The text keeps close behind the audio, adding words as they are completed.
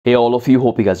Hey all of you,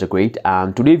 hope you guys are great,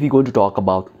 and today we're going to talk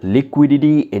about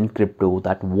liquidity in crypto.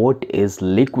 That what is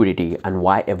liquidity and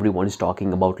why everyone is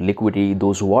talking about liquidity,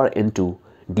 those who are into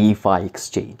DeFi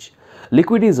exchange.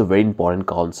 Liquidity is a very important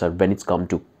concept when it's come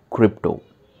to crypto.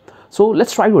 So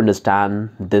let's try to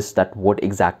understand this, that what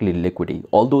exactly liquidity.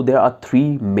 Although there are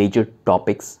three major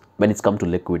topics when it's come to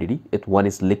liquidity. One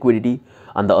is liquidity,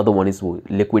 and the other one is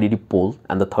liquidity pool,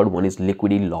 and the third one is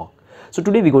liquidity lock. So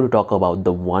today we're going to talk about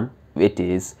the one it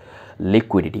is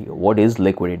liquidity. What is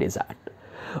liquidity is that?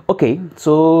 Okay,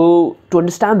 so to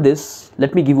understand this,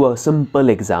 let me give you a simple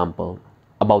example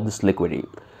about this liquidity.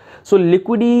 So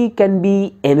liquidity can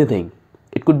be anything.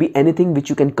 It could be anything which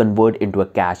you can convert into a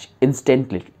cash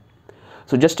instantly.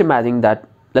 So just imagine that,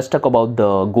 let's talk about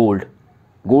the gold.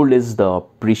 Gold is the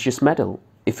precious metal.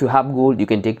 If you have gold, you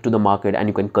can take it to the market and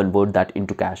you can convert that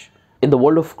into cash. In the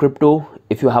world of crypto,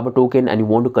 if you have a token and you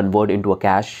want to convert into a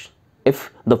cash,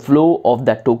 if the flow of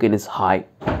that token is high,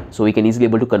 so we can easily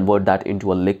able to convert that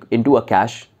into a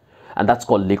cash, and that's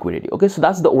called liquidity. Okay, so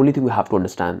that's the only thing we have to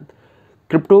understand.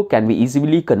 Crypto can be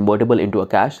easily convertible into a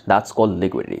cash. That's called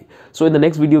liquidity. So in the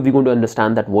next video, we're going to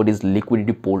understand that what is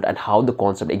liquidity pool and how the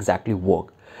concept exactly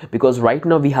work. Because right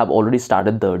now we have already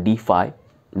started the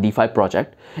DeFi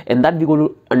project. In that we're going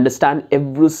to understand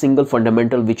every single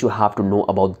fundamental which you have to know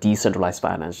about decentralized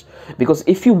finance. Because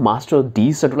if you master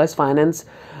decentralized finance,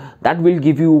 that will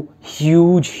give you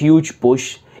huge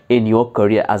push in your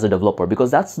career as a developer, because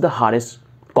that's the hardest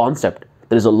concept.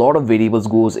 There is a lot of variables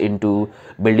goes into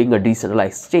building a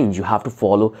decentralized exchange. You have to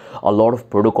follow a lot of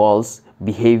protocols,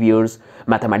 behaviors,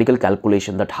 mathematical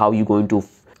calculation, that how you're going to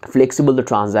flexible the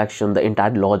transaction, the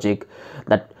entire logic,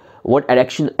 that what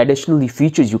additional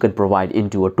features you can provide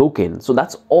into a token. So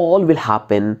that's all will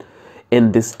happen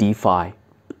in this DeFi.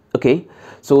 Okay,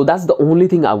 so that's the only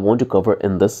thing I want to cover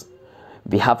in this.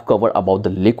 We have covered about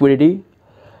the liquidity.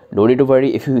 No need to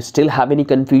worry. If you still have any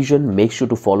confusion, make sure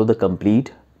to follow the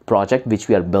complete project which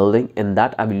we are building. In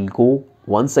that I will go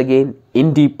once again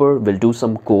in deeper, we'll do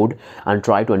some code and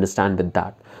try to understand with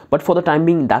that. But for the time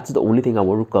being, that's the only thing I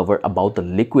want to cover about the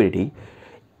liquidity.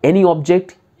 Any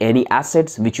object, any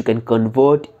assets which you can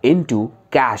convert into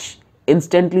cash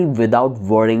instantly without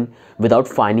worrying, without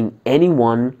finding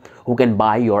anyone who can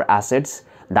buy your assets,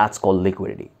 that's called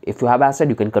liquidity. If you have asset,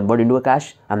 you can convert into a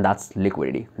cash, and that's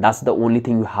liquidity. That's the only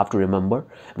thing you have to remember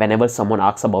whenever someone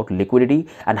asks about liquidity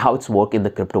and how it's work in the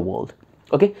crypto world.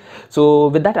 Okay, so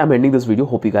with that, I'm ending this video.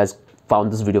 Hope you guys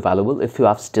found this video valuable. If you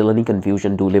have still any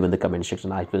confusion, do leave in the comment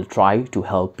section. I will try to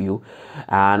help you,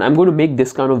 and I'm going to make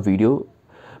this kind of video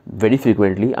very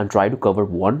frequently and try to cover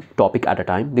one topic at a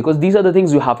time, because these are the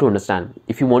things you have to understand.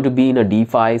 If you want to be in a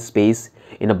DeFi space,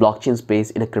 in a blockchain space,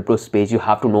 in a crypto space, you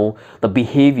have to know the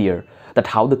behavior, that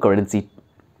how the currency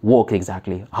works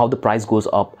exactly, how the price goes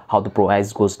up, how the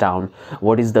price goes down,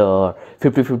 what is the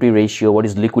 50-50 ratio, what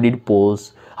is liquidity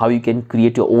pools, how you can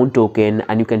create your own token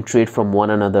and you can trade from one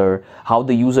another, how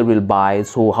the user will buy,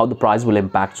 so how the price will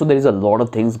impact. So there is a lot of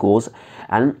things goes,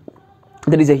 and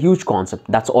there is a huge concept.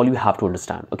 That's all you have to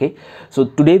understand. Okay, so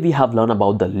today we have learned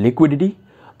about the liquidity,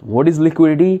 what is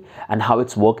liquidity and how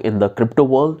it's work in the crypto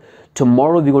world.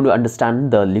 Tomorrow we're going to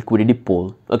understand the liquidity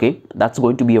pool. Okay, that's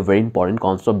going to be a very important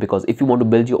concept, because if you want to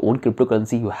build your own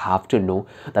cryptocurrency, you have to know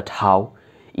that how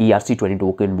ERC20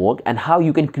 token work and how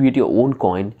you can create your own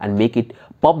coin and make it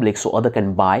public so other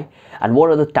can buy, and what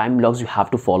are the time logs you have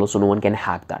to follow so no one can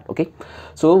hack that. Okay,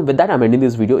 so with that, I'm ending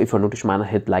this video. If you're new to this channel,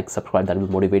 hit like, subscribe, that will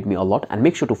motivate me a lot, and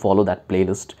make sure to follow that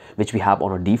playlist which we have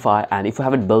on a DeFi. And if you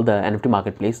haven't built the NFT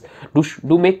marketplace,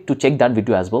 do make to check that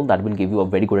video as well. That will give you a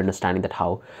very good understanding that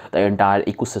how the entire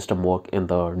ecosystem work in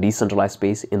the decentralized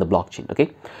space in the blockchain. Okay,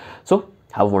 so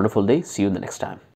have a wonderful day. See you in the next time.